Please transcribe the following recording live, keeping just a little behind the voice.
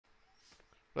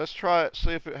Let's try it,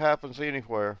 see if it happens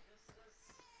anywhere.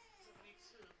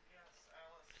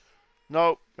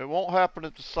 Nope, it won't happen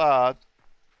at the side.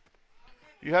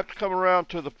 You have to come around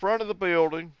to the front of the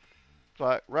building,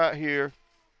 like right here,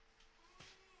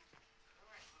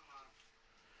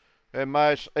 and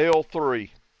mash L3,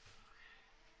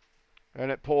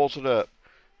 and it pulls it up.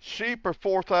 Sheep are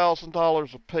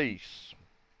 $4,000 a piece.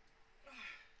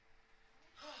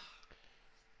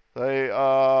 They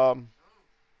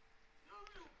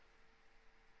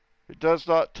it does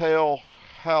not tell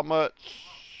how much.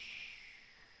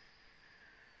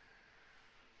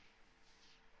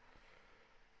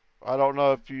 I don't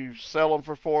know if you sell them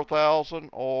for 4,000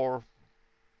 or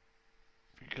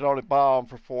if you can only buy them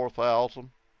for 4,000.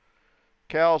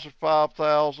 Cows are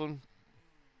 5,000.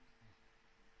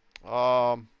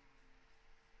 Um,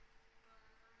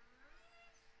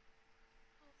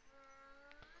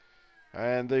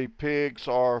 and the pigs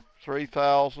are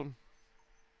 3,000.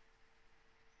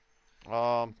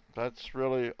 That's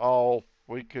really all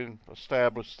we can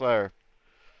establish there.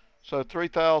 So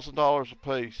 $3,000 a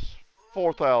piece,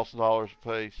 $4,000 a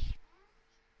piece.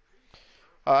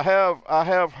 I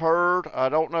have heard, I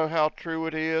don't know how true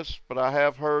it is, but I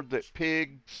have heard that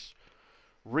pigs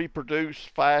reproduce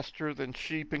faster than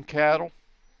sheep and cattle.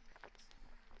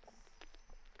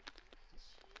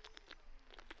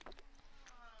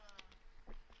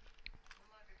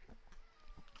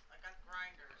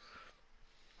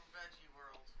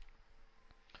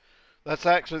 That's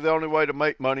actually the only way to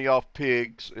make money off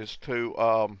pigs is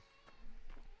to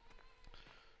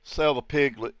sell the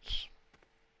piglets.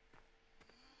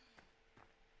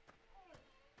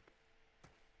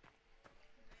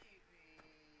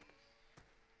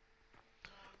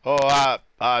 Oh,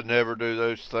 I never do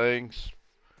those things.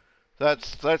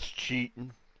 That's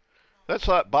cheating. That's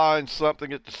like buying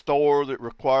something at the store that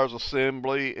requires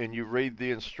assembly and you read the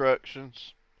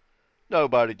instructions.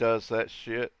 Nobody does that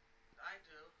shit.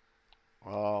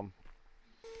 Um,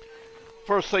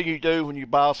 First thing you do when you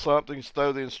buy something is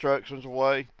throw the instructions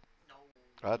away.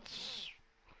 That's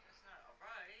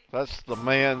that's the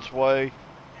man's way.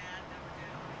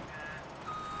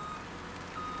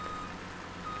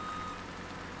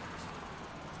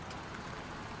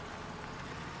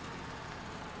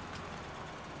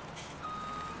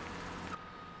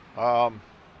 Um,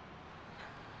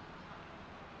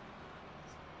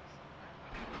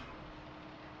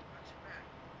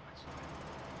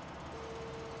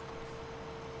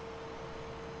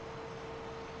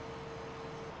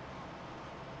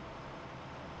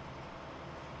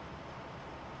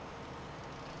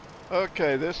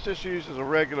 okay, this just uses a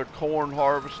regular corn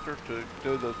harvester to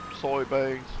do the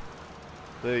soybeans,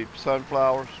 the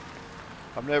sunflowers.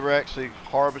 I've never actually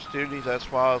harvested any.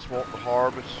 That's why I was wanting to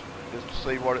harvest, just to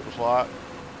see what it was like.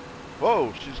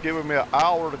 Whoa, she's giving me an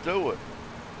hour to do it.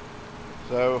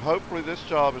 So hopefully this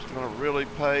job is going to really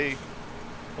pay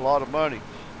a lot of money.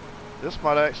 This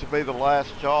might actually be the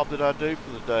last job that I do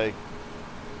for the day.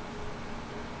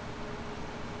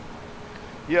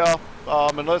 Yeah,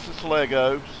 unless it's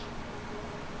Legos.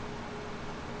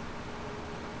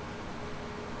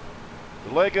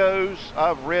 The Legos,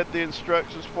 I've read the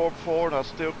instructions for before and I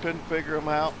still couldn't figure them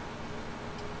out.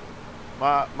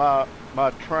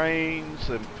 My trains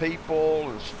and people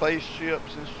and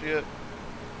spaceships and shit,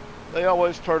 they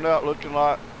always turn out looking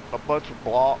like a bunch of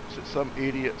blocks that some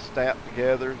idiot stamped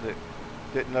together that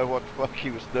didn't know what the fuck he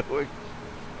was doing.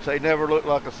 They never looked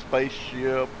like a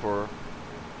spaceship, or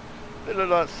they look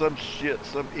like some shit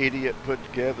some idiot put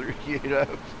together, you know.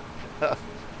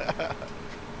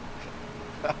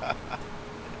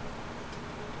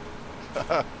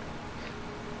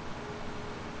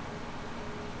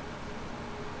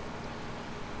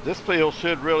 This field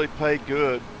should really pay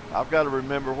good. I've got to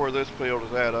remember where this field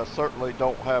is at. I certainly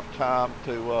don't have time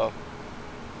to.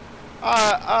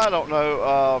 I don't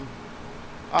know.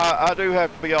 I do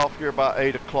have to be off here by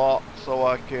 8 o'clock so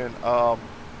I can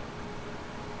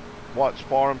watch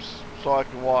farms. So I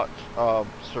can watch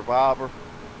Survivor,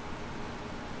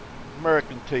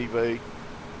 American TV.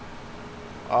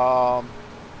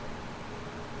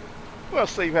 We'll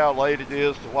see how late it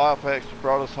is. The wife actually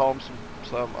brought us home some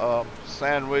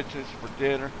sandwiches for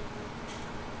dinner.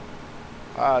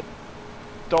 I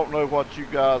don't know what you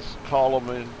guys call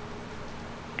them in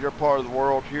your part of the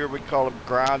world. Here we call them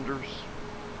grinders.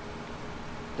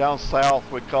 Down south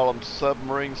we call them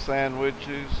submarine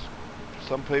sandwiches.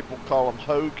 Some people call them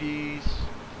hoagies.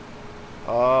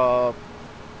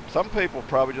 Some people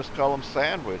probably just call them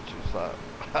sandwiches.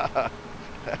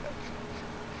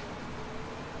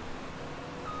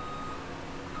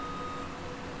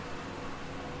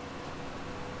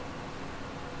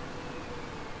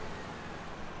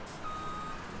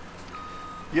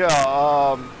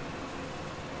 Yeah,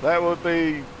 that would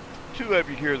be two of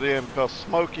you here then, because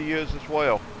Smokey is as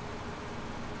well.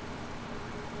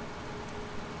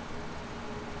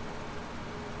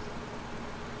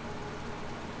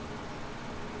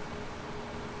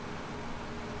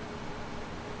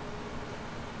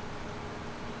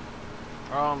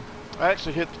 I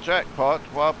actually hit the jackpot.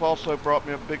 The wife also brought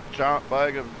me a big giant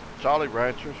bag of Jolly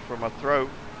Ranchers for my throat.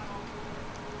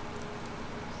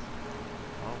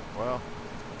 Oh, well.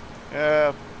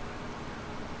 Yeah,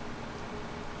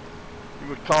 you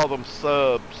would call them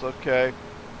subs, okay.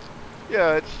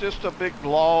 Yeah, it's just a big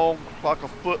long, like a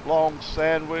foot long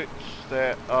sandwich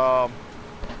that, well,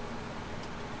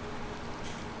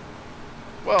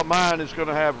 mine is going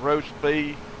to have roast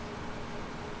beef,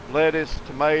 lettuce,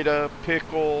 tomato,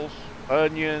 pickles,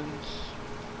 onions.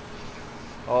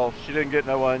 Oh, she didn't get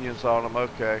no onions on them,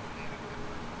 okay.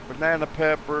 Banana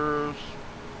peppers,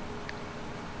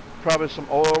 probably some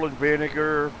oil and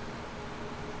vinegar,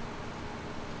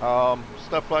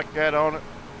 stuff like that on it.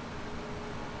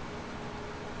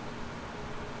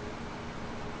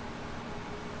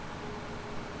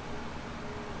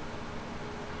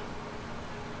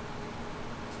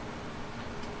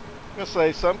 I'm gonna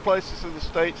say some places in the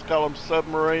States call them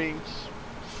submarines,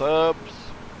 subs.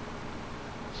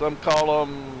 Some call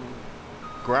them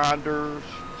grinders.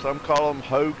 Some call them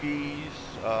hoagies.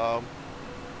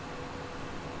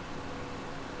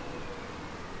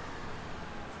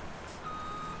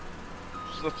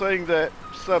 It's the thing that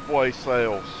Subway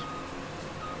sells.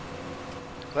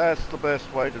 That's the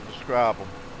best way to describe them.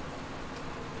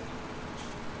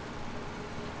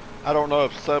 I don't know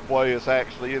if Subway is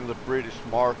actually in the British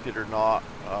market or not.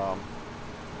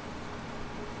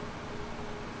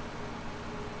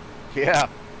 Yeah,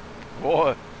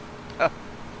 boy.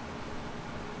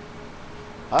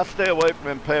 I stay away from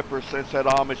them peppers since that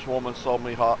Amish woman sold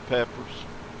me hot peppers.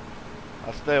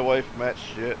 I stay away from that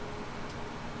shit.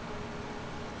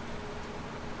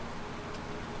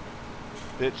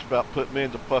 Bitch about put me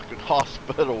in the fucking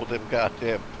hospital with them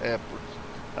goddamn peppers.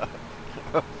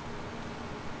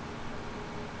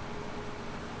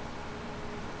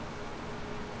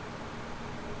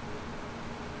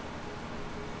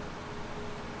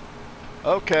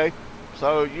 Okay,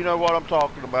 so you know what I'm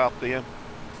talking about then.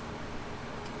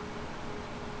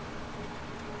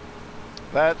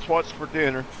 That's what's for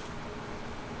dinner.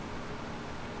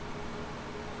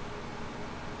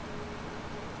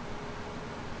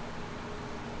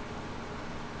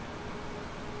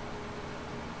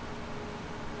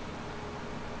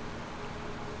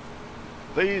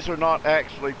 These are not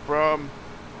actually from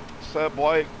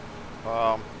Subway.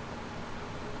 Um,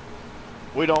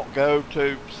 we don't go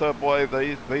to Subway.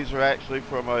 These are actually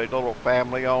from a little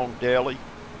family-owned deli,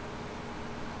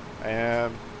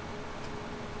 and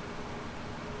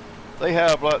they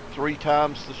have like 3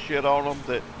 times the shit on them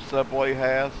that Subway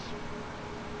has.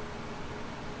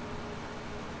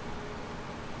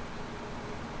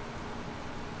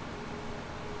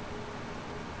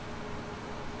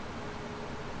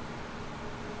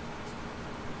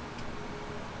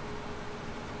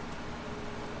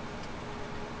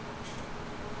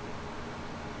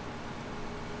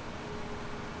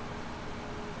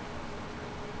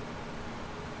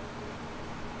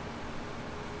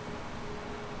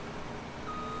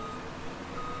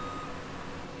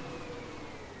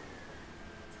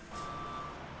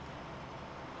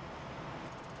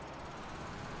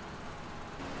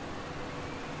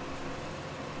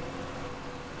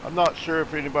 I'm not sure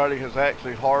if anybody has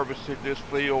actually harvested this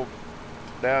field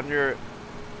down here at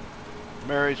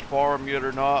Mary's farm yet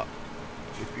or not.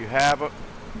 If you haven't,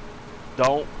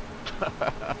 don't.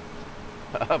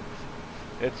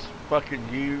 It's fucking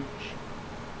huge.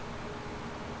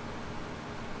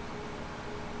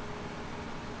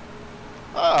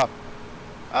 Ah,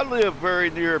 I live very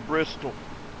near Bristol.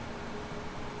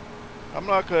 I'm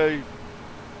like a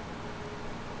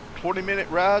 20-minute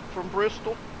ride from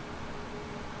Bristol.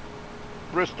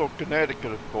 Bristol,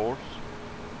 Connecticut, of course.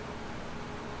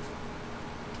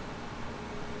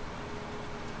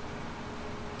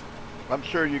 I'm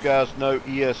sure you guys know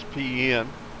ESPN.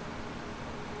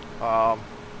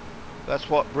 That's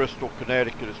what Bristol,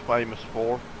 Connecticut is famous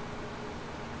for.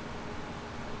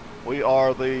 We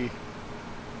are the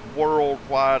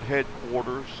worldwide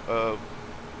headquarters of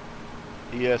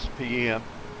ESPN.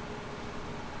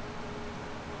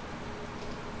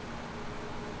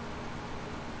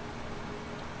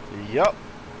 Yep.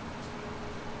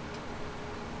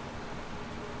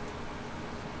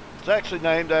 It's actually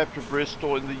named after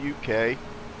Bristol in the UK.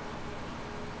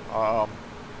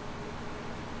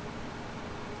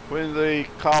 When the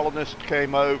colonists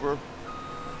came over,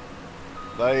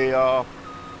 they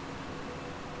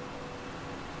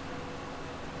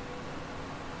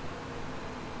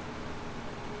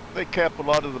They kept a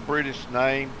lot of the British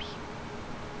names.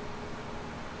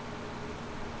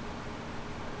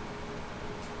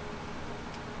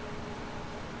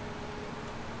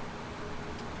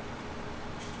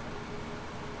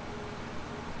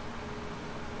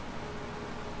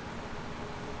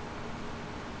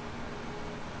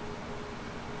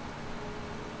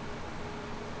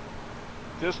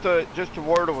 Just a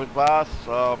word of advice.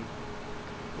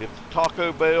 If the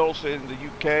Taco Bells in the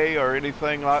UK are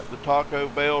anything like the Taco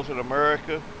Bells in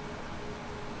America,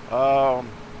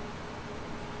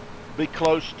 be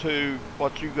close to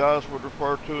what you guys would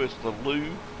refer to as the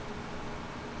loo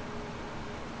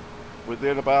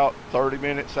within about 30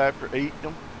 minutes after eating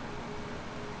them,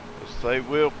 because they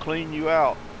will clean you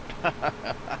out.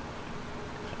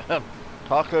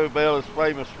 Taco Bell is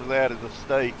famous for that in the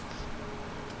States.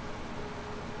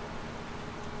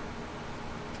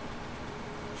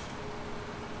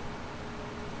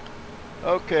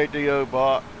 Okay, DO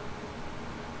bot.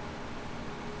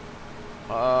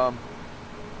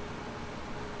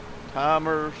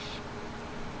 Timers.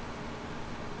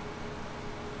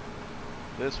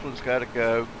 This one's got to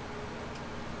go.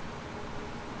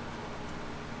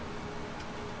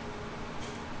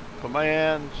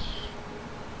 Commands.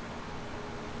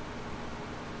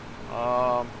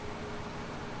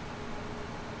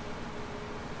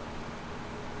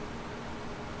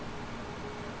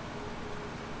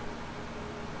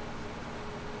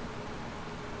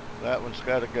 That one's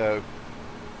got to go.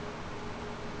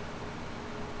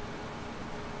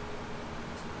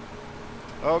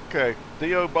 Okay,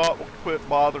 DO bot will quit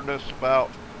bothering us about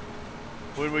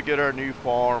when we get our new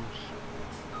farms.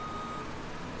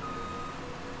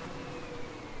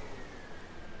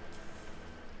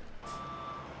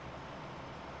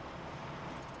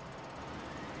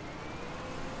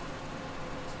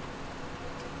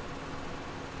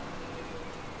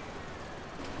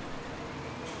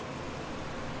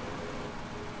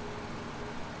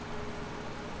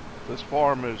 This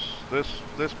farm is,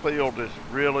 this field is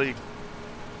really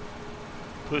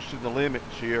pushing the limits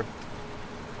here.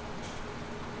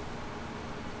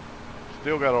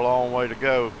 Still got a long way to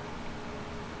go.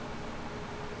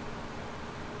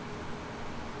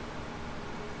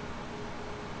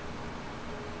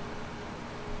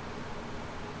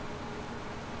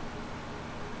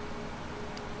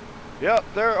 Yep,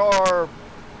 there are,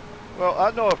 well,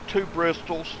 I know of two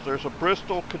Bristols. There's a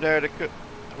Bristol, Connecticut,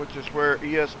 which is where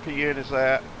ESPN is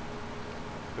at.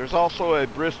 There's also a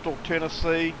Bristol,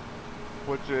 Tennessee,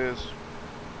 which is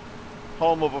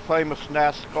home of a famous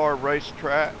NASCAR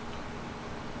racetrack.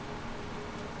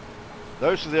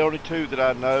 Those are the only two that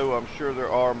I know. I'm sure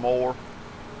there are more.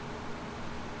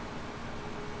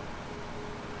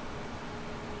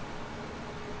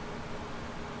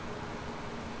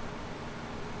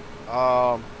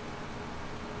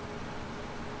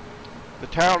 The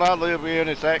town I live in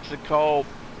is actually called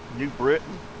New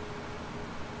Britain.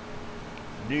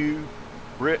 New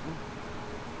Britain.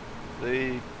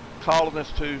 The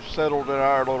colonists who settled in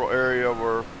our little area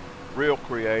were real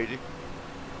creative.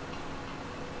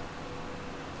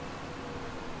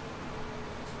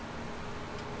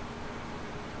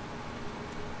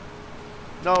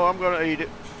 No, I'm going to eat it.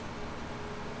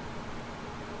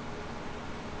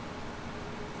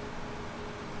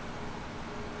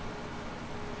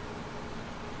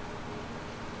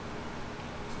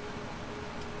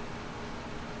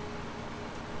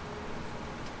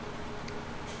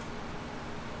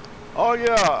 Oh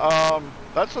yeah,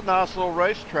 that's a nice little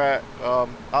racetrack. I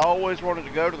always wanted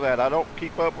to go to that. I don't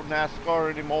keep up with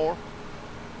NASCAR anymore,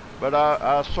 but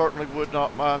I certainly would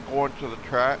not mind going to the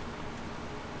track.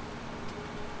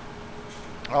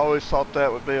 I always thought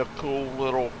that would be a cool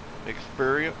little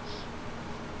experience.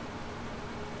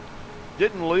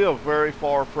 Didn't live very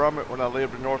far from it when I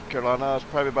lived in North Carolina. It was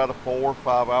probably about a 4 or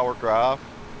 5 hour drive.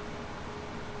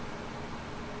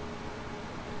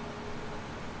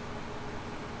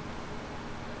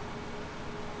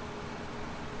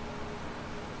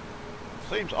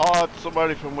 Seems odd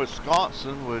somebody from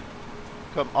Wisconsin would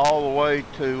come all the way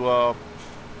to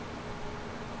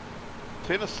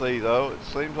Tennessee, though. It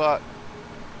seems like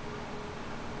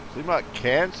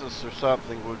Kansas or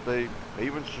something would be,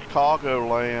 even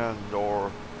Chicagoland,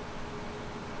 or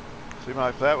seems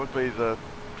like that would be the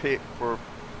pick for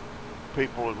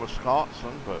people in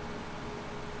Wisconsin, but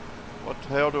what the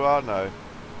hell do I know?